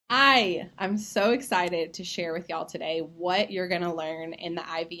I'm so excited to share with y'all today what you're going to learn in the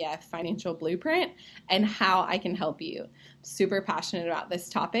IVF financial blueprint and how I can help you. I'm super passionate about this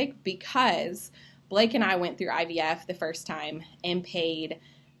topic because Blake and I went through IVF the first time and paid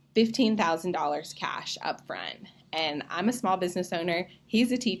 $15,000 cash up front. And I'm a small business owner,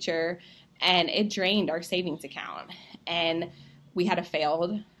 he's a teacher, and it drained our savings account. And we had a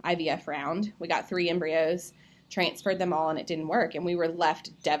failed IVF round. We got 3 embryos, transferred them all, and it didn't work. And we were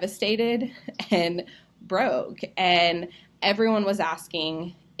left devastated and broke. And everyone was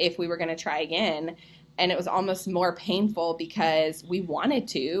asking if we were going to try again. And it was almost more painful because we wanted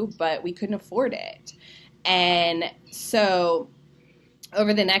to, but we couldn't afford it. And so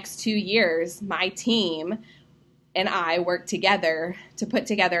over the next 2 years, my team and I worked together to put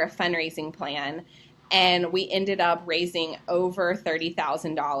together a fundraising plan, and we ended up raising over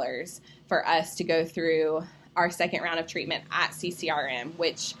 $30,000 for us to go through our second round of treatment at CCRM,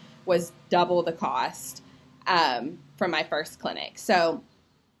 which was double the cost from my first clinic. So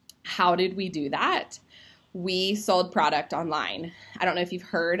how did we do that? We sold product online. I don't know if you've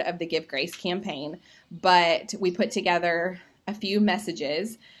heard of the Give Grace campaign, but we put together a few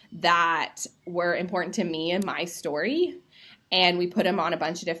messages that were important to me and my story, and we put them on a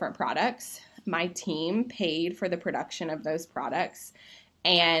bunch of different products. My team paid for the production of those products,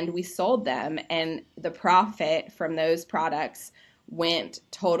 and we sold them, and the profit from those products went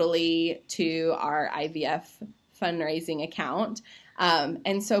totally to our IVF fundraising account.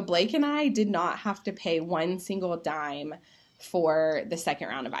 And so Blake and I did not have to pay one single dime for the second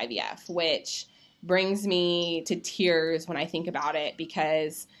round of IVF, which brings me to tears when I think about it,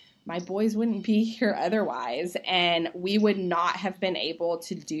 because my boys wouldn't be here otherwise, and we would not have been able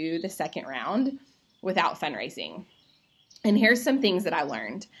to do the second round without fundraising. And here's some things that I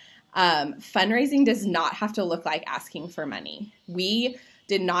learned. Fundraising does not have to look like asking for money. We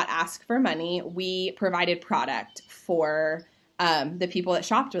did not ask for money. We provided product for the people that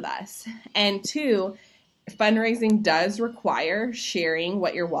shopped with us. And 2, fundraising does require sharing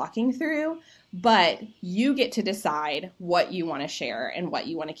what you're walking through, but you get to decide what you want to share and what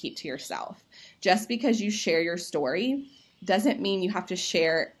you want to keep to yourself. Just because you share your story doesn't mean you have to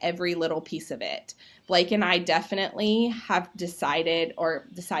share every little piece of it. Blake and I definitely have decided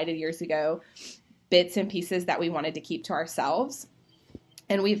years ago bits and pieces that we wanted to keep to ourselves.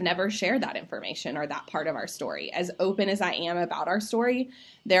 And we've never shared that information or that part of our story. As open as I am about our story,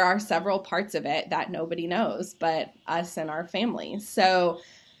 there are several parts of it that nobody knows but us and our families. So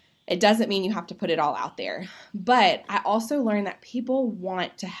it doesn't mean you have to put it all out there. But I also learned that people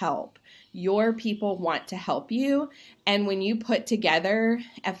want to help. Your people want to help you. And when you put together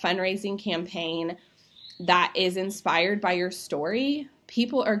a fundraising campaign that is inspired by your story,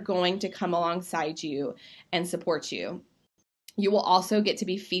 people are going to come alongside you and support you. You will also get to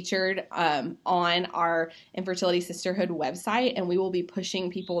be featured on our Infertility Sisterhood website, and we will be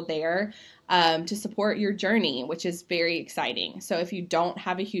pushing people there to support your journey, which is very exciting. So if you don't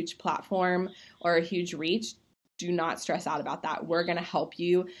have a huge platform or a huge reach, do not stress out about that. We're going to help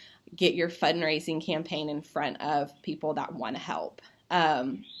you get your fundraising campaign in front of people that want to help.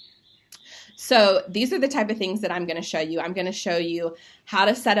 So these are the type of things that I'm going to show you. I'm going to show you how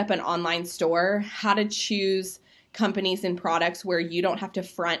to set up an online store, how to choose companies and products where you don't have to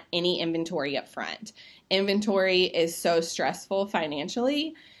front any inventory up front. Inventory is so stressful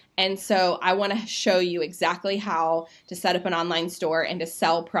financially. And so I want to show you exactly how to set up an online store and to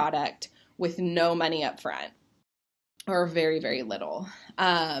sell product with no money up front, or very, very little.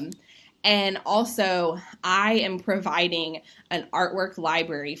 And also, I am providing an artwork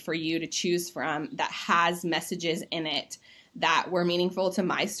library for you to choose from that has messages in it that were meaningful to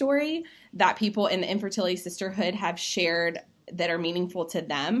my story, that people in the Infertility Sisterhood have shared that are meaningful to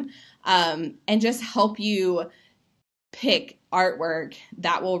them, and just help you pick artwork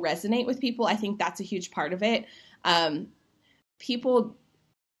that will resonate with people. I think that's a huge part of it. People,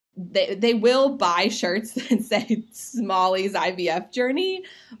 they will buy shirts that say Smalley's IVF journey,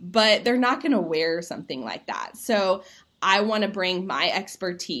 but they're not going to wear something like that. So I want to bring my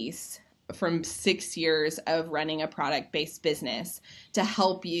expertise from 6 years of running a product-based business to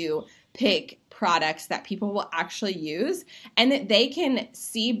help you pick products that people will actually use, and that they can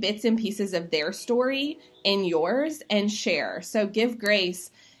see bits and pieces of their story in yours and share. So Give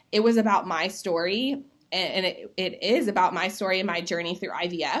Grace, it was about my story, and it is about my story and my journey through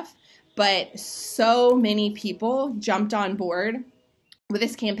IVF, but so many people jumped on board with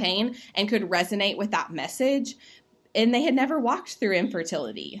this campaign and could resonate with that message. and they had never walked through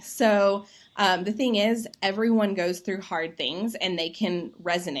infertility. So the thing is, everyone goes through hard things and they can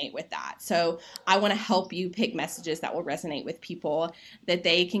resonate with that. So I want to help you pick messages that will resonate with people that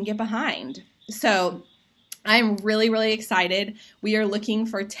they can get behind. So I'm really, really excited. We are looking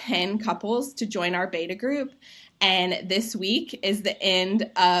for 10 couples to join our beta group. And this week is the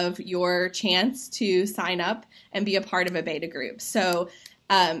end of your chance to sign up and be a part of a beta group. So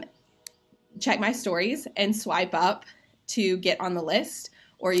check my stories and swipe up to get on the list,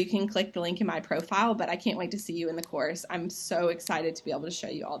 or you can click the link in my profile. But I can't wait to see you in the course. I'm so excited to be able to show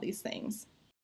you all these things.